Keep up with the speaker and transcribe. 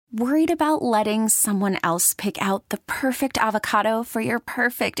Worried about letting someone else pick out the perfect avocado for your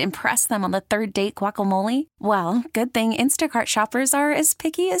perfect impress them on the third date guacamole? Well, good thing Instacart shoppers are as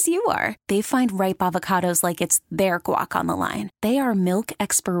picky as you are. They find ripe avocados like it's their guac on the line. They are milk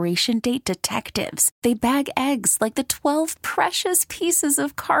expiration date detectives. They bag eggs like the 12 precious pieces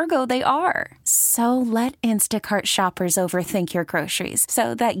of cargo they are. So let Instacart shoppers overthink your groceries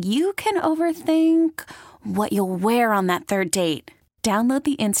so that you can overthink what you'll wear on that third date. Download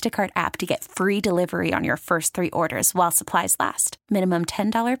the Instacart app to get free delivery on your first 3 orders while supplies last. Minimum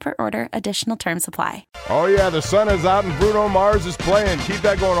 $10 per order. Additional terms apply. Oh, yeah, the sun is out and Bruno Mars is playing. Keep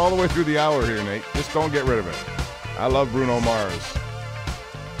that going all the way through the hour here, Nate. Just don't get rid of it. I love Bruno Mars.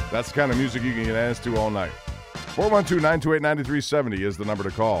 That's the kind of music you can dance to all night. 412-928-9370 is the number to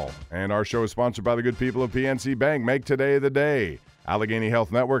call. And our show is sponsored by the good people of PNC Bank. Make today the day. Allegheny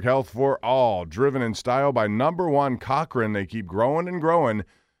Health Network, health for all. Driven in style by number one Cochrane. They keep growing and growing.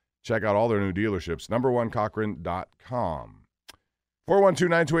 Check out all their new dealerships. numberonecochrane.com.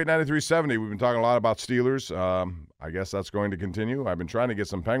 412-928-9370. We've been talking a lot about Steelers. I guess that's going to continue. I've been trying to get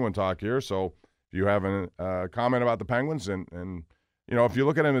some Penguin talk here. So if you have a comment about the Penguins, and you know, if you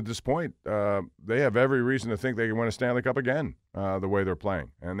look at them at this point, they have every reason to think they can win a Stanley Cup again, the way they're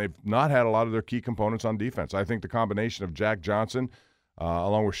playing. And they've not had a lot of their key components on defense. I think the combination of Jack Johnson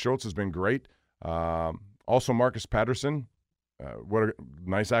along with Schultz has been great. Also Marcus Patterson, what a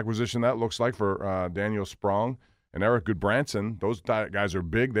nice acquisition that looks like for Daniel Sprong. And Eric Goodbranson, those guys are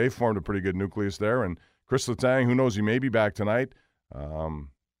big. They've formed a pretty good nucleus there. And Chris Letang, who knows, he may be back tonight.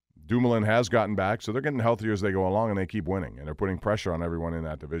 Dumoulin has gotten back, so they're getting healthier as they go along, and they keep winning, and they're putting pressure on everyone in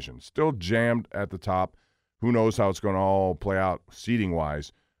that division. Still jammed at the top. Who knows how it's going to all play out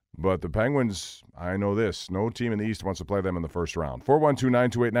seeding-wise. But the Penguins, I know this, no team in the East wants to play them in the first round.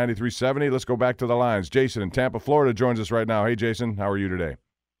 412-928-9370. Let's go back to the lines. Jason in Tampa, Florida joins us right now. Hey, Jason, how are you today?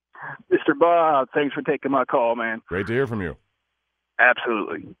 Mr. Bob, thanks for taking my call, man. Great to hear from you.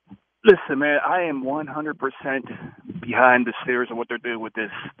 Absolutely. Listen, man, I am 100% behind the Steelers and what they're doing with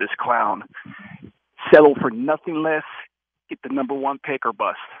this clown. Settle for nothing less, get the number one pick or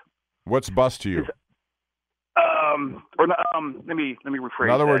bust. What's bust to you? Let me rephrase. In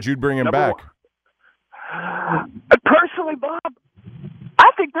other words, you'd bring him back. Personally, Bob, I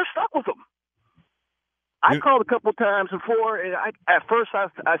think they're stuck with him. I called a couple times before, and at first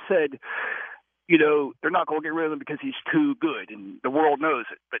I said, you know, they're not going to get rid of him because he's too good, and the world knows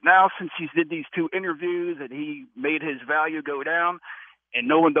it. But now, since he's did these 2 interviews and he made his value go down, and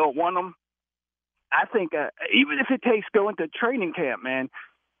no one don't want him, I think even if it takes going to training camp, man,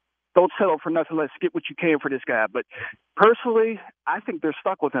 don't settle for nothing less. Get what you can for this guy. But personally, I think they're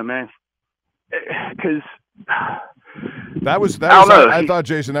stuck with him, man, because I thought,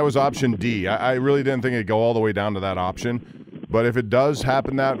 Jason, that was option D. I really didn't think it'd go all the way down to that option. But if it does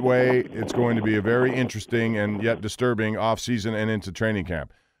happen that way, it's going to be a very interesting and yet disturbing offseason and into training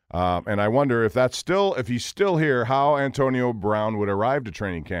camp. And I wonder if he's still here, how Antonio Brown would arrive to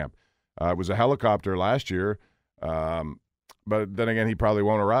training camp. It was a helicopter last year, but then again, he probably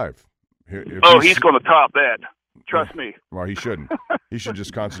won't arrive. He's going to top that. Trust me. Well, he shouldn't. He should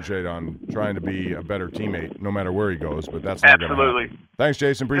just concentrate on trying to be a better teammate no matter where he goes, but that's not going to happen. Absolutely. Thanks,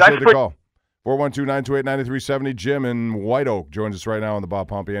 Jason. Appreciate the call. 412-928-9370. Jim in White Oak joins us right now on the Bob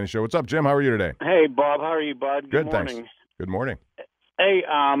Pompeani Show. What's up, Jim? How are you today? Hey, Bob. How are you, bud? Good morning. Thanks. Good morning. Hey,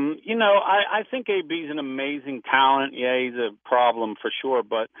 I think AB's an amazing talent. Yeah, he's a problem for sure.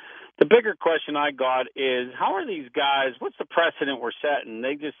 But the bigger question I got is, how are these guys, what's the precedent we're setting?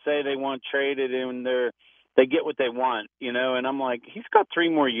 They just say they want traded and they get what they want, you know, and I'm like, he's got 3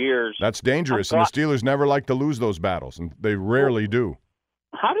 more years. That's dangerous, and the Steelers never like to lose those battles, and they rarely do.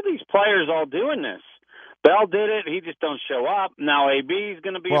 How do these players all doing this? Bell did it. He just don't show up. Now AB is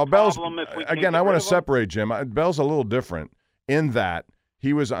going to be a problem if we again, I want to separate, Jim. Bell's a little different in that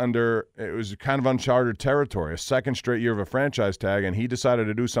he was it was kind of uncharted territory, a second straight year of a franchise tag, and he decided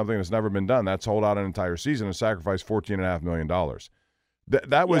to do something that's never been done. That's hold out an entire season and sacrifice $14.5 million.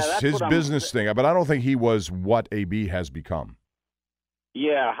 That was his business thing, but I don't think he was what AB has become.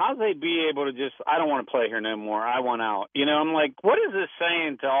 Yeah, how's they be able to just, I don't want to play here no more, I want out. You know, I'm like, what is this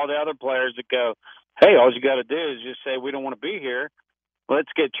saying to all the other players that go, hey, all you got to do is just say we don't want to be here, let's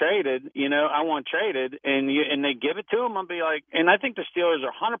get traded, you know, I want traded, and they give it to him, I'll be like, and I think the Steelers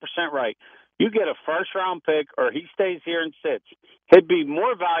are 100% right. You get a first-round pick or he stays here and sits. He'd be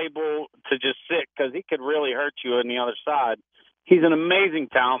more valuable to just sit because he could really hurt you on the other side. He's an amazing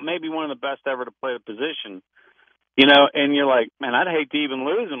talent, maybe one of the best ever to play the position. You know, and you're like, man, I'd hate to even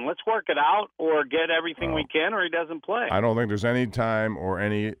lose him. Let's work it out or get everything we can or he doesn't play. I don't think there's any time or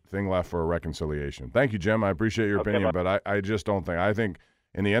anything left for a reconciliation. Thank you, Jim. I appreciate your opinion, but I just don't think. I think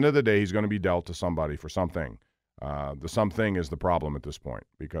in the end of the day, he's going to be dealt to somebody for something. The something is the problem at this point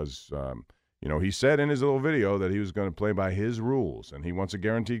because, he said in his little video that he was going to play by his rules and he wants a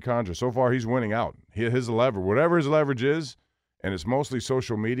guaranteed contract. So far, he's winning out. His leverage, whatever his leverage is, and it's mostly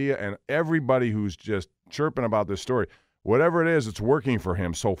social media and everybody who's just chirping about this story, whatever it is, it's working for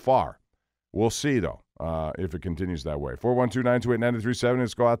him so far. We'll see, though, if it continues that way. 412-928-9370.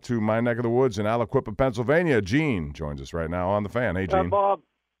 Let's go out to my neck of the woods in Aliquippa, Pennsylvania. Gene joins us right now on the Fan. Hey, Gene. Bob,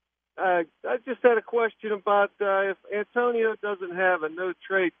 I just had a question about if Antonio doesn't have a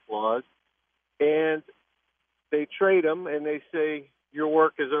no-trade clause and they trade him and they say your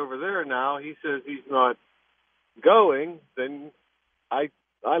work is over there now, he says he's not going, then I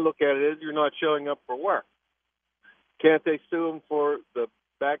look at it as you're not showing up for work. Can't they sue him for the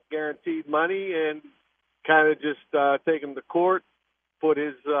back guaranteed money and kind of just take him to court, put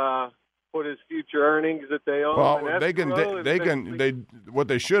his future earnings that they own? Well, what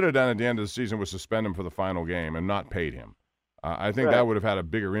they should have done at the end of the season was suspend him for the final game and not paid him. I think that would have had a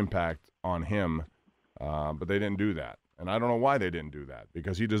bigger impact on him, but they didn't do that, and I don't know why they didn't do that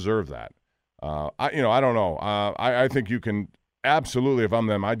because he deserved that. I don't know. I think you can absolutely, if I'm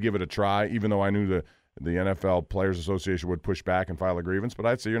them, I'd give it a try, even though I knew the NFL Players Association would push back and file a grievance. But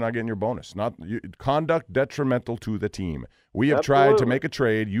I'd say you're not getting your bonus. Conduct detrimental to the team. We have tried to make a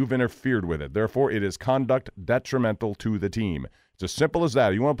trade. You've interfered with it. Therefore, it is conduct detrimental to the team. It's as simple as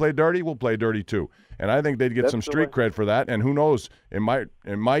that. You want to play dirty? We'll play dirty too. And I think they'd get some street cred for that. And who knows? He might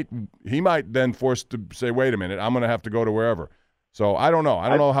then force to say, wait a minute, I'm going to have to go to wherever. So I don't know. I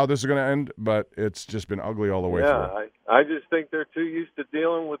don't know how this is going to end, but it's just been ugly all the way through. I just think they're too used to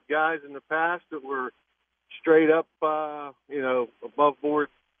dealing with guys in the past that were straight up, above board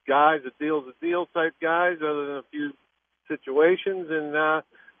guys, that deal's a deal type guys, other than a few situations. And now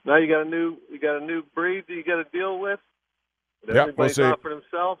you got a new breed that you got to deal with. Everybody's out for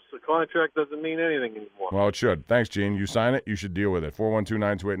themselves. The contract doesn't mean anything anymore. Well, it should. Thanks, Gene. You sign it, you should deal with it.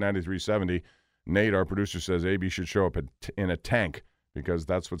 412-928-9370. Nate, our producer, says AB should show up in a tank because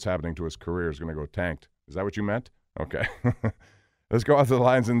that's what's happening to his career. Is going to go tanked. Is that what you meant? Okay. Let's go out to the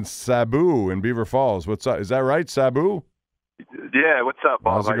lines in Sabu in Beaver Falls. What's up? Is that right, Sabu? Yeah, what's up,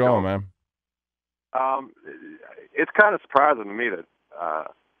 Bob? How's it going, man? It's kind of surprising to me that,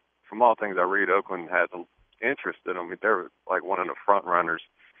 from all things I read, Oakland has an interest in them. They're like one of the front runners.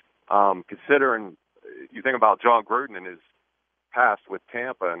 Considering you think about John Gruden and his past with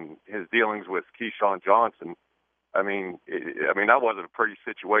Tampa and his dealings with Keyshawn Johnson, I mean, that wasn't a pretty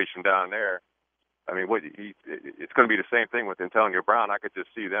situation down there. I mean, it's going to be the same thing with Antonio Brown. I could just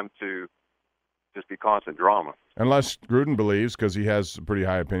see them two just be constant drama. Unless Gruden believes, because he has a pretty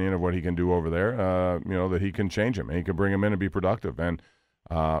high opinion of what he can do over there, that he can change him and he can bring him in and be productive. And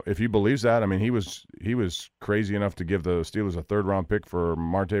if he believes that, I mean, he was crazy enough to give the Steelers a third-round pick for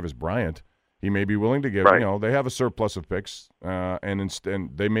Martavis Bryant. He may be willing to give, they have a surplus of picks, and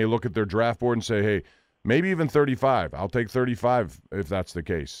they may look at their draft board and say, hey, maybe even 35. I'll take 35 if that's the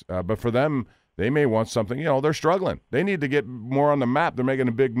case. But for them, they may want something. They're struggling. They need to get more on the map. They're making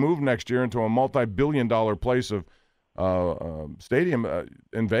a big move next year into a multi-billion-dollar place of stadium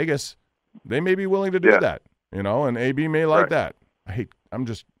in Vegas. They may be willing to do that, and AB may like that. I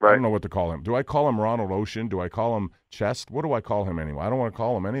don't know what to call him. Do I call him Ronald Ocean? Do I call him Chest? What do I call him anyway? I don't want to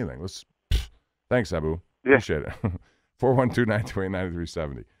call him anything. Thanks, Abu. Yeah. Appreciate it.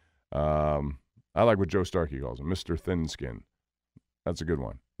 412-928-9370. I like what Joe Starkey calls him, Mr. Thin Skin. That's a good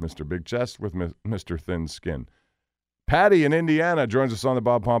one. Mr. Big Chest with Mr. Thin Skin. Patty in Indiana joins us on the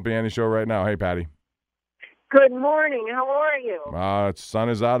Bob Pompeani Show right now. Hey, Patty. Good morning. How are you? The sun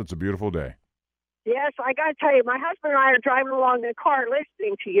is out. It's a beautiful day. Yes, I got to tell you, my husband and I are driving along in the car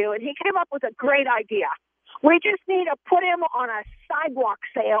listening to you, and he came up with a great idea. We just need to put him on a sidewalk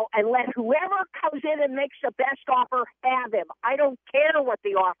sale and let whoever comes in and makes the best offer have him. I don't care what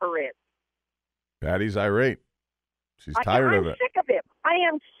the offer is. Patty's irate. She's tired of it. I'm sick of him. I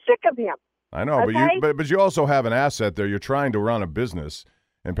am sick of him. I know, okay? but you also have an asset there. You're trying to run a business.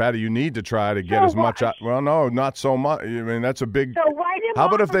 And, Patty, you need to try to get as much out. Well, no, not so much. I mean, that's a big. So write him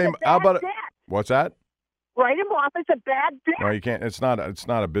off as a bad debt. What's that? Write him off as a bad debt. No, you can't. It's not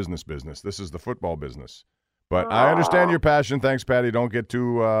a business. This is the football business. But I understand your passion. Thanks, Patty. Don't get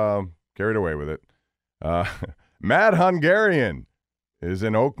too carried away with it. Mad Hungarian is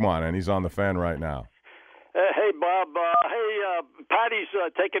in Oakmont, and he's on the Fan right now. Hey, Bob. Patty's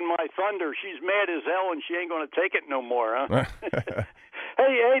taking my thunder. She's mad as hell, and she ain't going to take it no more, huh?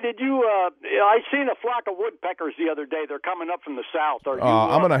 Hey, did you I seen a flock of woodpeckers the other day. They're coming up from the south.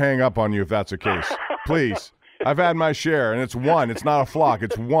 I'm going to hang up on you if that's the case. Please. I've had my share, and it's one. It's not a flock.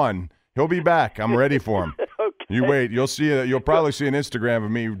 It's one. He'll be back. I'm ready for him. Okay. You wait. You'll see. You'll probably see an Instagram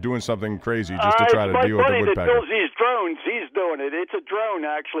of me doing something crazy just to try to deal with the woodpecker. That builds these drones. He's doing it. It's a drone,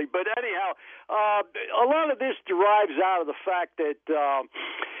 actually. But anyhow, a lot of this derives out of the fact that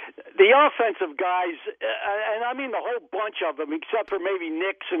the offensive guys, and I mean the whole bunch of them, except for maybe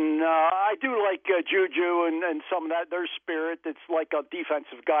Nix, and I do like Juju and some of that, their spirit that's like a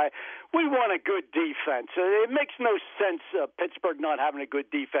defensive guy. We want a good defense. It makes no sense Pittsburgh not having a good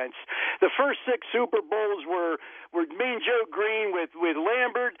defense. The first 6 Super Bowls were Mean Joe Green with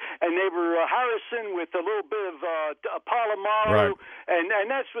Lambert, and they were Harrison with a little bit of Polamalu, right. and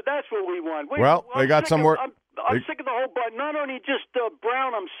that's what we want. They got some more. I'm sick of the whole bunch. Not only just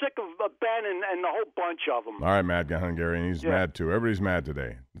Brown, I'm sick of Ben and the whole bunch of them. All right, Mad Guy Hungarian. He's mad, too. Everybody's mad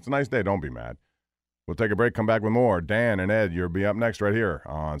today. It's a nice day. Don't be mad. We'll take a break, come back with more. Dan and Ed, you'll be up next right here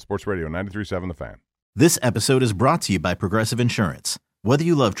on Sports Radio 93.7 The Fan. This episode is brought to you by Progressive Insurance. Whether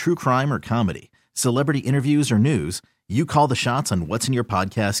you love true crime or comedy, celebrity interviews or news, you call the shots on what's in your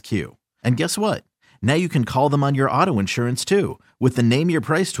podcast queue. And guess what? Now you can call them on your auto insurance, too, with the Name Your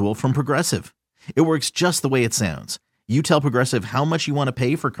Price tool from Progressive. It works just the way it sounds. You tell Progressive how much you want to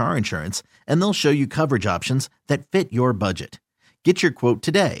pay for car insurance, and they'll show you coverage options that fit your budget. Get your quote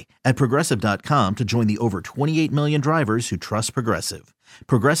today at Progressive.com to join the over 28 million drivers who trust Progressive.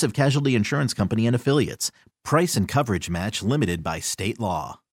 Progressive Casualty Insurance Company and Affiliates. Price and coverage match limited by state law.